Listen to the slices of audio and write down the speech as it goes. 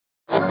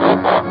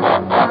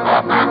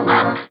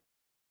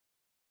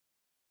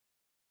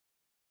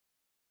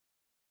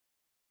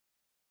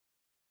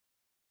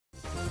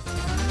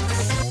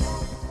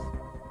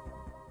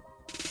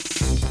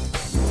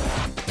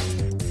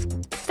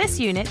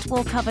unit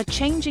will cover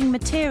changing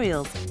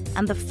materials,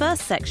 and the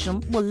first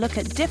section will look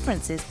at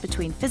differences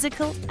between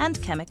physical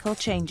and chemical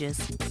changes.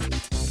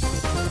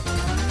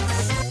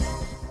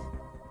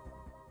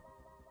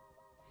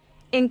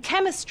 In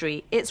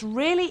chemistry, it's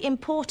really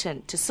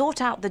important to sort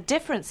out the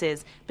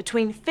differences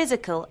between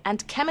physical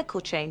and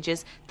chemical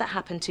changes that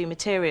happen to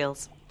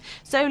materials.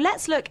 So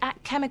let's look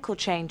at chemical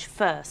change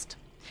first.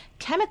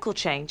 Chemical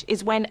change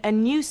is when a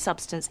new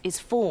substance is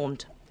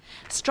formed.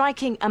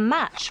 Striking a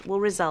match will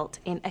result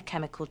in a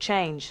chemical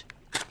change.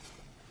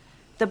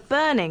 The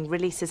burning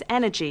releases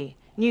energy.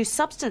 New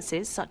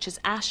substances such as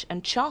ash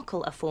and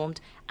charcoal are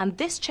formed, and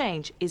this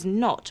change is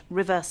not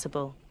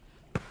reversible.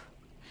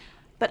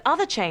 But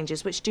other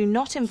changes which do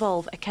not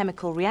involve a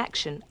chemical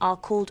reaction are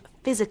called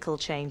physical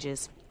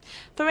changes.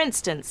 For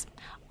instance,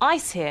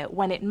 ice here,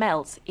 when it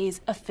melts,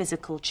 is a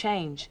physical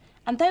change.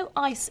 And though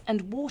ice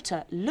and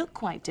water look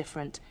quite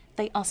different,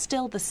 they are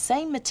still the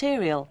same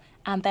material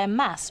and their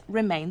mass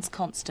remains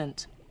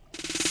constant.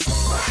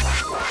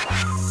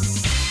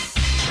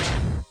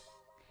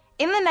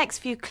 In the next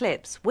few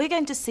clips, we're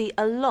going to see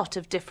a lot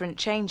of different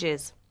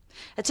changes.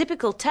 A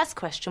typical test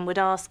question would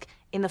ask,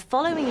 in the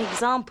following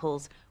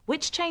examples,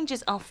 which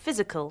changes are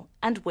physical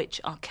and which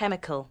are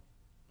chemical?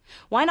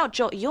 Why not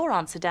jot your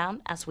answer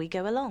down as we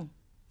go along?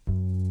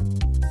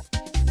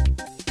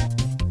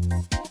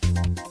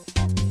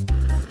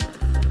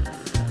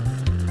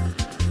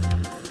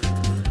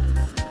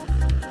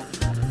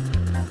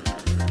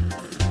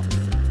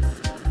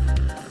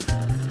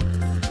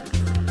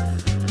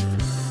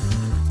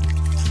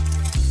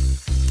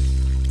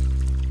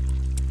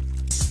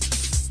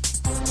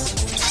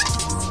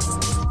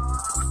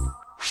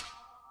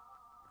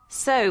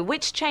 So,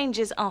 which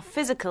changes are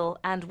physical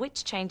and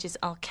which changes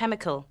are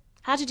chemical?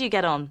 How did you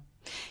get on?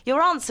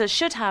 Your answer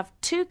should have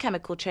 2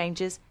 chemical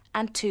changes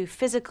and 2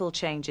 physical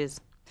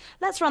changes.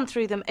 Let's run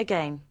through them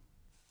again.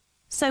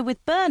 So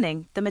with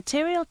burning, the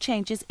material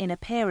changes in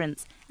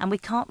appearance and we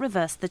can't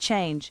reverse the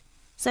change.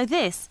 So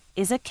this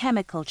is a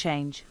chemical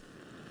change.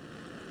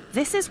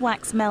 This is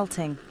wax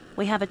melting.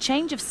 We have a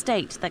change of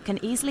state that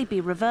can easily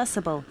be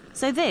reversible.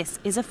 So this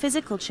is a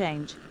physical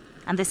change.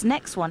 And this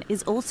next one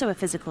is also a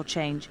physical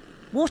change.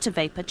 Water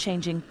vapour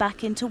changing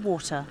back into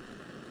water.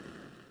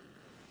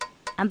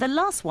 And the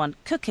last one,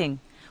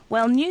 cooking.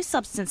 Well, new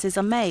substances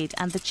are made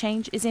and the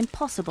change is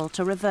impossible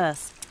to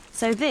reverse.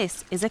 So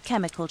this is a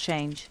chemical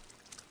change.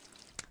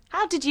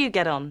 How did you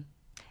get on?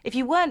 If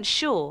you weren't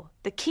sure,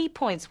 the key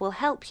points will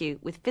help you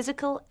with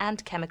physical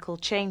and chemical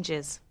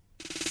changes.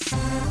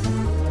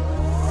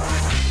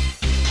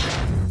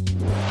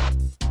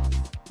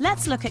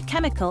 Let's look at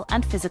chemical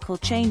and physical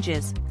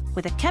changes.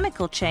 With a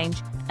chemical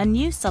change, a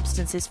new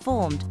substance is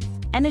formed.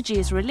 Energy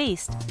is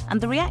released and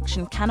the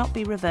reaction cannot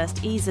be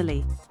reversed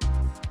easily.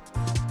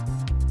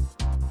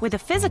 With a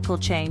physical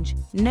change,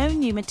 no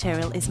new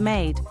material is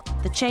made,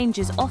 the change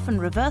is often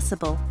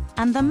reversible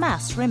and the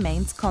mass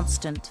remains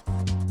constant.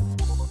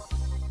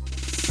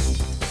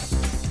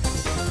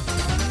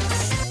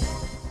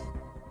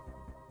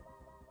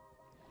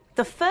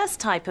 The first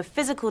type of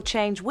physical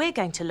change we're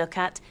going to look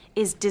at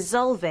is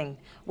dissolving,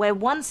 where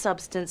one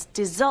substance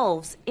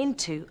dissolves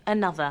into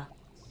another.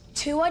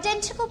 2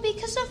 identical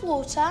beakers of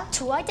water,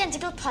 2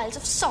 identical piles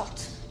of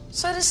salt.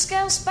 So the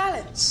scales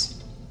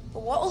balance.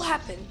 But what will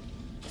happen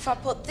if I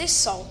put this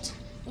salt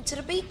into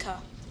the beaker?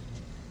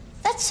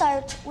 That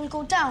salt will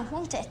go down,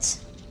 won't it?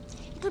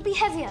 It will be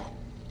heavier.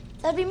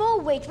 There'll be more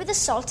weight with the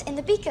salt in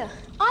the beaker.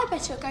 I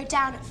bet it'll go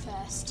down at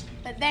first,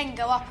 but then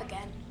go up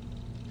again.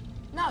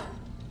 No,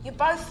 you're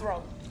both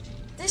wrong.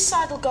 This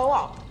side will go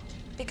up,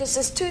 because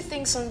there's 2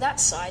 things on that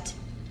side,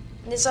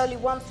 and there's only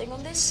 1 thing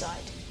on this side.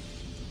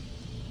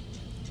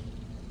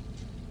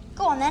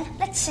 Go on then,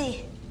 let's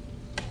see.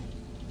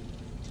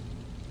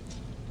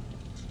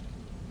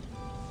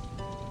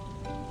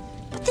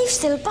 But they've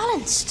still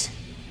balanced.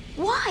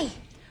 Why?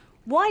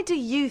 Why do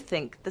you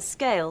think the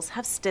scales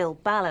have still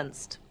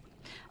balanced?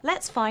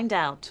 Let's find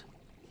out.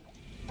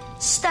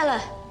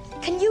 Stella,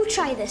 can you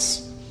try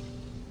this?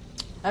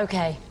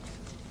 Okay.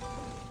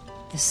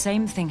 The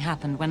same thing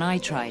happened when I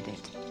tried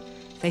it.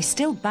 They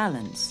still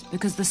balance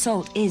because the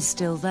salt is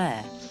still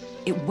there.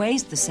 It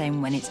weighs the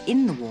same when it's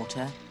in the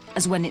water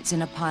as when it's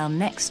in a pile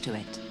next to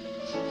it.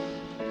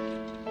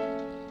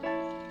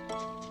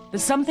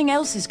 But something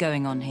else is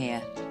going on here.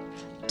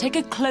 Take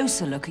a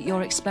closer look at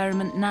your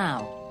experiment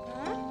now.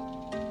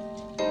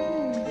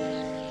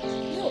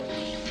 Look,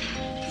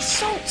 the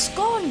salt's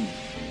gone,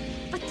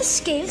 but the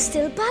scales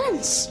still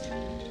balance.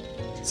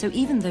 So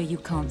even though you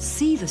can't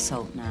see the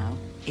salt now,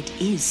 it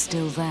is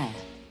still there.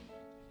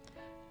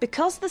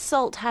 Because the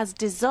salt has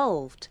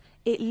dissolved,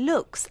 it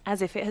looks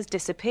as if it has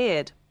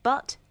disappeared,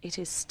 but it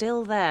is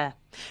still there.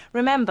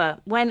 Remember,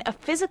 when a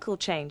physical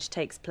change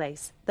takes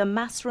place, the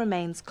mass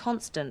remains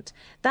constant.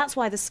 That's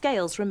why the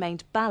scales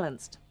remained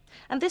balanced.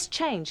 And this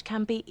change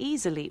can be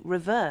easily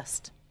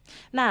reversed.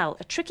 Now,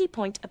 a tricky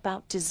point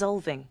about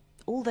dissolving.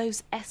 All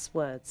those S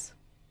words.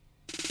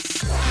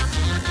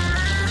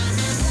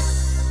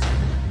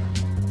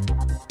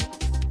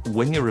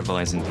 When you're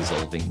revising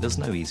dissolving, there's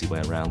no easy way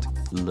around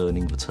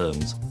learning the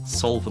terms.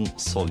 Solvent,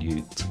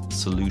 solute,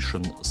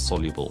 solution,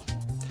 soluble.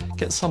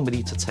 Get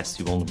somebody to test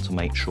you on them to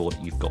make sure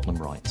that you've got them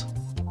right.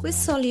 With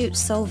solutes,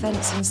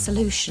 solvents and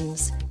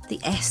solutions, the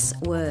S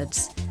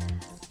words,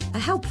 a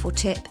helpful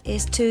tip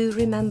is to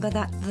remember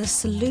that the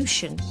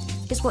solution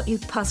is what you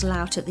puzzle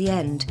out at the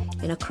end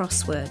in a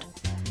crossword.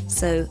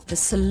 So the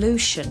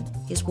solution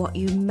is what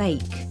you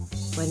make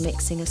when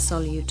mixing a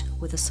solute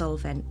with a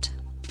solvent.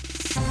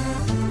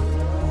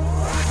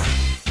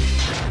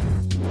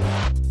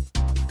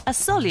 A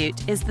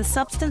solute is the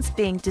substance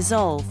being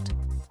dissolved.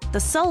 The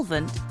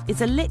solvent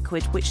is a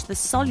liquid which the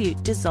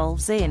solute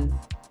dissolves in.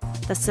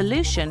 The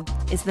solution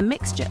is the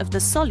mixture of the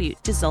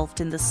solute dissolved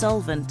in the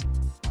solvent.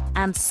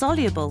 And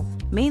soluble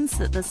means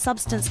that the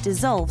substance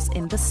dissolves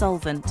in the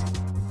solvent.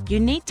 You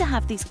need to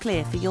have these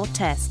clear for your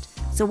test,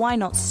 so why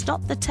not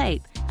stop the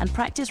tape and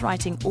practice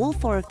writing all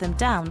 4 of them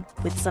down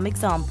with some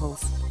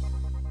examples.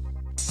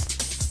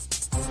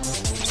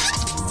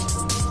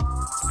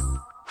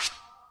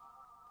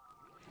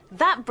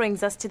 That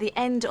brings us to the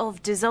end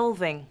of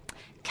dissolving.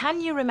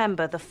 Can you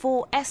remember the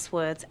 4 S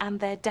words and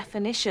their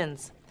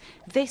definitions?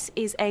 This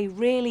is a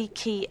really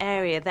key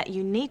area that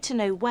you need to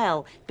know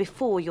well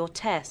before your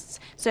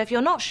tests. So if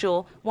you're not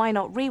sure, why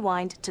not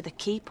rewind to the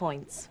key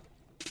points?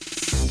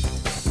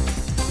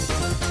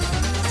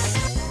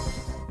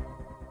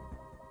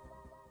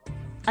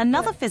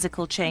 Another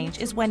physical change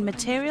is when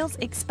materials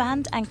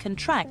expand and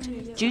contract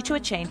due to a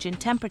change in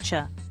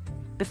temperature.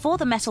 Before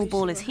the metal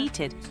ball is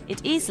heated,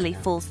 it easily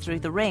falls through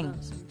the ring.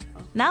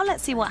 Now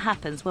let's see what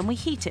happens when we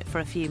heat it for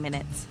a few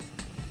minutes.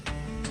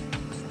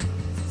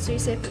 So you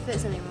see if it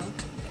fits anymore?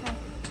 Okay.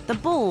 The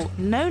ball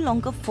no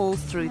longer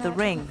falls through the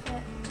ring.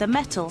 The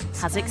metal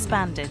has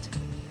expanded.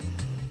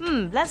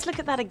 Let's look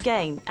at that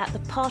again at the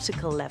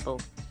particle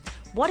level.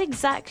 What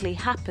exactly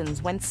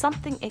happens when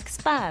something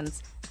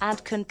expands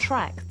and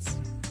contracts?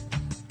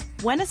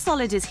 When a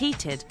solid is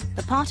heated,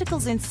 the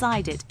particles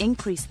inside it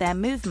increase their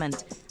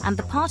movement, and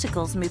the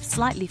particles move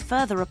slightly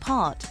further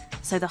apart,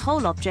 so the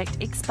whole object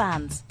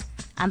expands.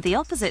 And the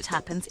opposite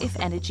happens if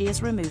energy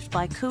is removed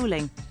by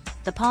cooling.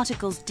 The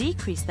particles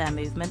decrease their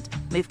movement,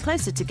 move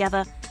closer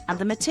together, and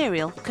the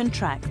material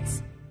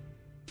contracts.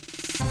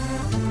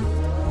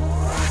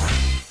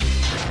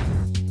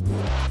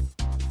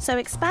 So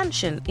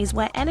expansion is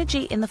where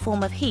energy in the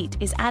form of heat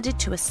is added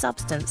to a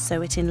substance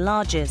so it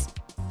enlarges.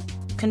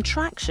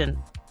 Contraction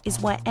is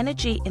where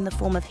energy in the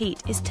form of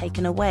heat is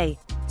taken away,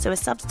 so a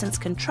substance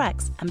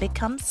contracts and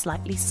becomes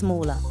slightly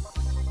smaller.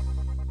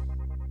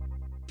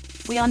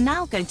 We are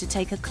now going to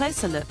take a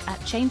closer look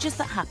at changes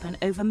that happen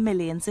over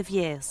millions of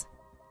years.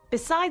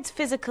 Besides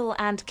physical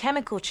and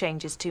chemical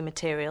changes to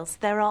materials,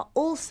 there are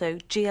also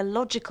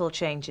geological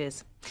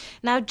changes.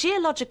 Now,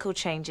 geological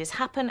changes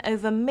happen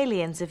over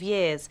millions of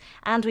years,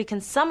 and we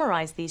can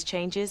summarise these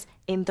changes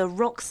in the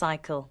rock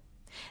cycle.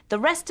 The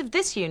rest of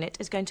this unit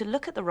is going to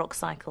look at the rock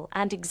cycle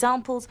and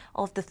examples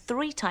of the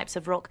 3 types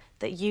of rock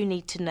that you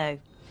need to know.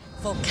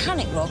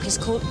 Volcanic rock is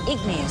called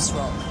igneous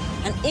rock,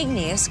 and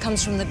igneous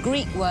comes from the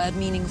Greek word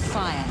meaning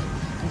fire,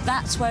 and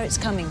that's where it's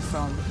coming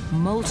from.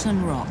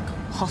 Molten rock,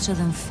 hotter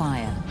than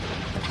fire.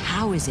 But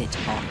how is it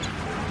hot?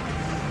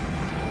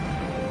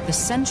 The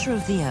centre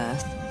of the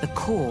Earth, the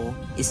core,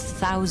 is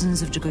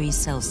thousands of degrees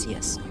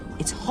Celsius.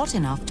 It's hot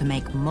enough to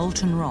make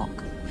molten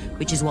rock,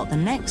 which is what the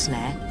next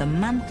layer, the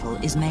mantle,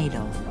 is made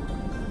of.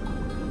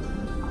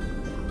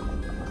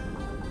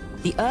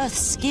 The Earth's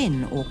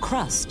skin, or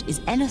crust,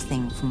 is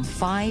anything from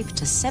 5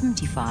 to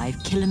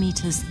 75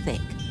 kilometres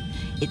thick.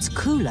 It's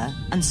cooler,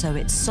 and so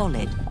it's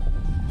solid.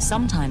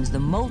 Sometimes the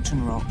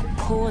molten rock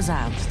pours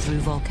out through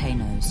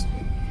volcanoes.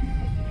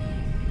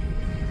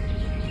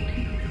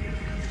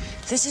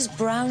 This is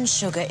brown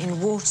sugar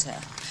in water.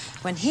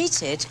 When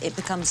heated, it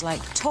becomes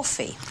like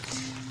toffee.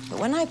 But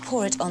when I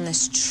pour it on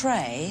this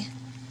tray,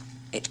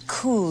 it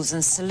cools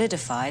and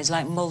solidifies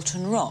like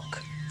molten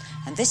rock.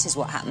 And this is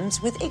what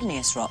happens with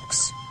igneous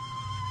rocks.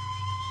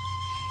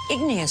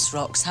 Igneous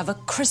rocks have a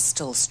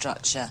crystal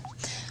structure,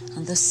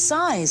 and the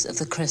size of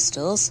the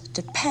crystals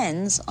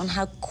depends on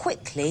how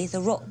quickly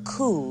the rock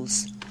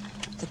cools.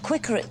 The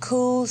quicker it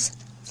cools,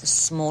 the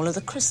smaller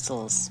the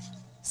crystals.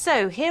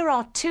 So here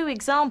are 2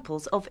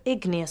 examples of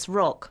igneous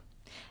rock.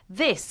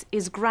 This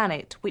is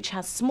granite, which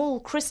has small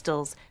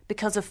crystals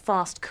because of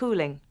fast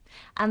cooling.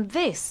 And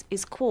this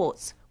is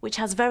quartz, which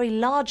has very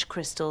large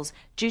crystals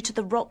due to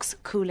the rocks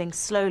cooling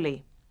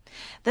slowly.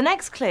 The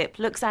next clip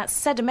looks at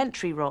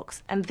sedimentary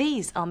rocks, and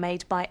these are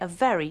made by a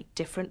very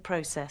different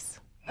process.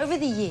 Over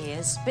the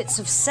years, bits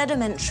of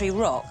sedimentary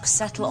rock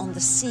settle on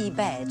the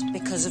seabed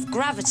because of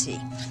gravity,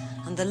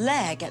 and the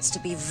layer gets to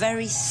be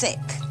very thick.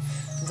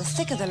 And the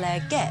thicker the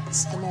layer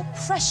gets, the more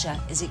pressure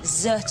is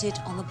exerted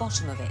on the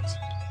bottom of it.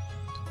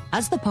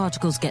 As the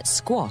particles get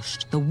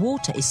squashed, the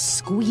water is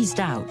squeezed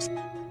out,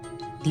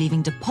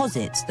 leaving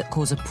deposits that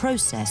cause a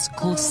process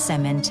called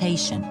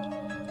cementation,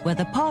 where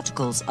the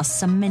particles are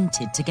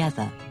cemented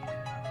together.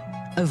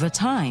 Over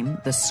time,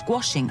 the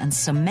squashing and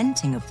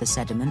cementing of the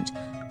sediment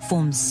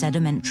forms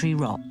sedimentary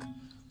rock.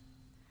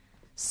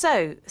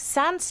 So,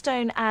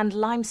 sandstone and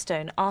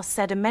limestone are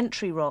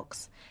sedimentary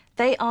rocks.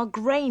 They are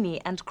grainy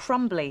and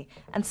crumbly,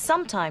 and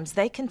sometimes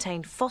they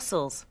contain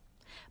fossils.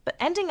 But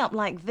ending up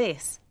like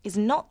this is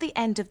not the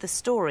end of the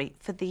story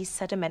for these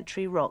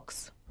sedimentary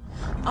rocks.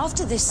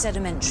 After this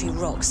sedimentary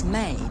rock's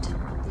made,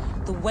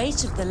 the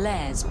weight of the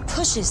layers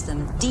pushes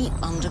them deep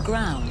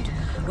underground,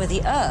 where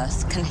the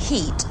earth can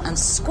heat and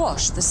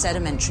squash the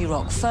sedimentary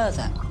rock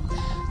further.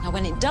 Now,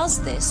 when it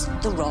does this,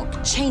 the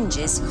rock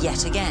changes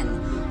yet again,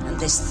 and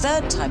this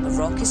third type of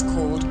rock is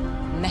called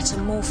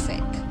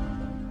metamorphic.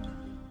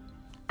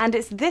 And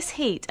it's this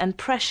heat and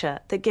pressure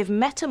that give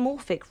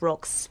metamorphic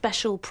rocks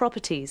special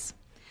properties.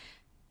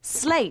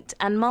 Slate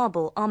and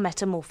marble are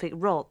metamorphic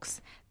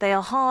rocks. They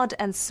are hard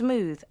and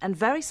smooth, and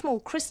very small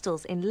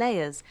crystals in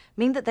layers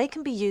mean that they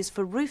can be used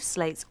for roof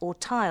slates or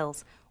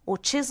tiles, or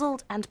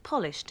chiselled and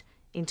polished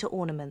into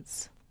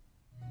ornaments.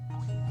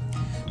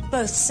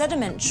 Both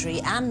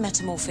sedimentary and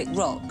metamorphic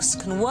rocks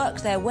can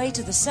work their way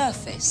to the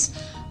surface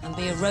and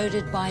be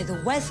eroded by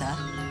the weather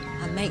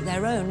and make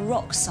their own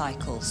rock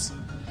cycles.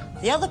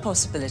 The other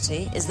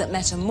possibility is that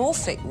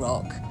metamorphic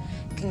rock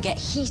can get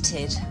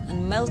heated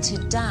and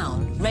melted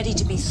down, ready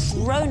to be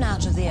thrown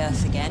out of the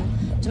earth again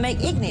to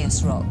make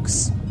igneous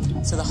rocks.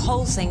 So the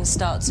whole thing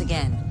starts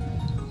again.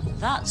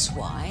 That's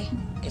why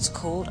it's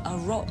called a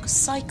rock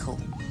cycle.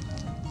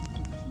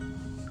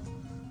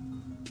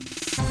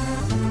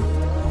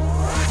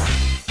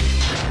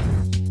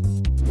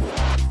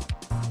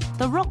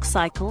 The rock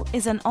cycle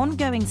is an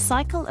ongoing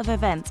cycle of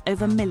events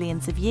over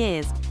millions of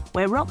years,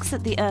 where rocks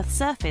at the Earth's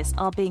surface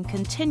are being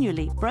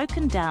continually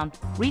broken down,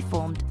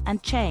 reformed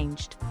and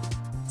changed.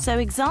 So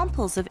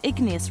examples of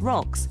igneous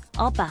rocks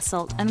are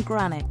basalt and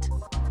granite.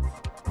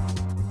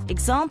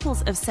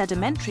 Examples of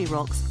sedimentary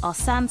rocks are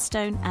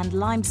sandstone and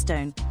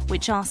limestone,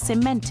 which are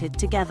cemented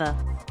together.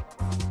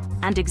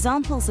 And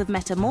examples of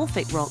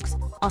metamorphic rocks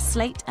are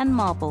slate and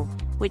marble,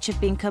 which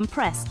have been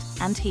compressed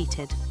and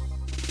heated.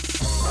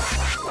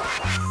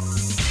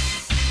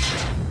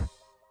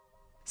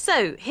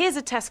 So, here's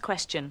a test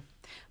question.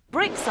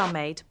 Bricks are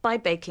made by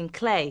baking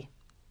clay.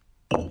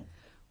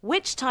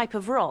 Which type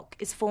of rock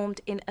is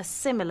formed in a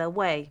similar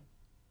way?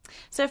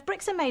 So if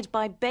bricks are made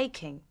by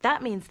baking,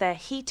 that means they're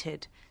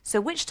heated. So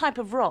which type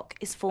of rock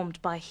is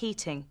formed by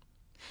heating?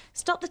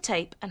 Stop the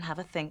tape and have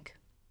a think.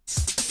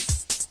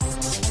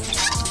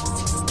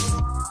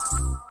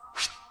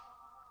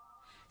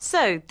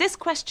 So this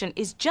question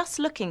is just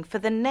looking for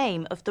the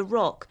name of the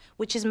rock,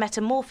 which is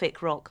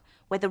metamorphic rock,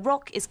 where the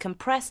rock is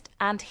compressed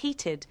and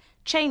heated,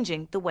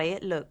 changing the way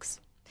it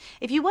looks.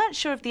 If you weren't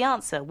sure of the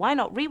answer, why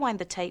not rewind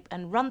the tape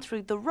and run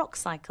through the rock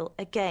cycle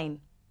again?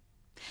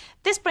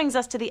 This brings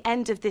us to the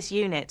end of this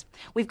unit.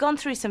 We've gone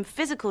through some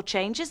physical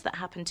changes that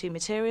happen to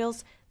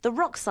materials, the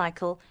rock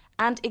cycle,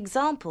 and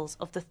examples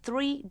of the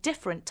 3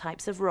 different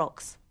types of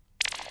rocks.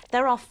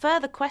 There are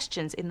further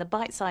questions in the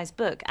bite-sized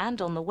book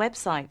and on the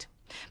website.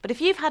 But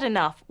if you've had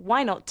enough,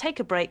 why not take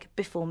a break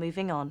before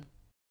moving on?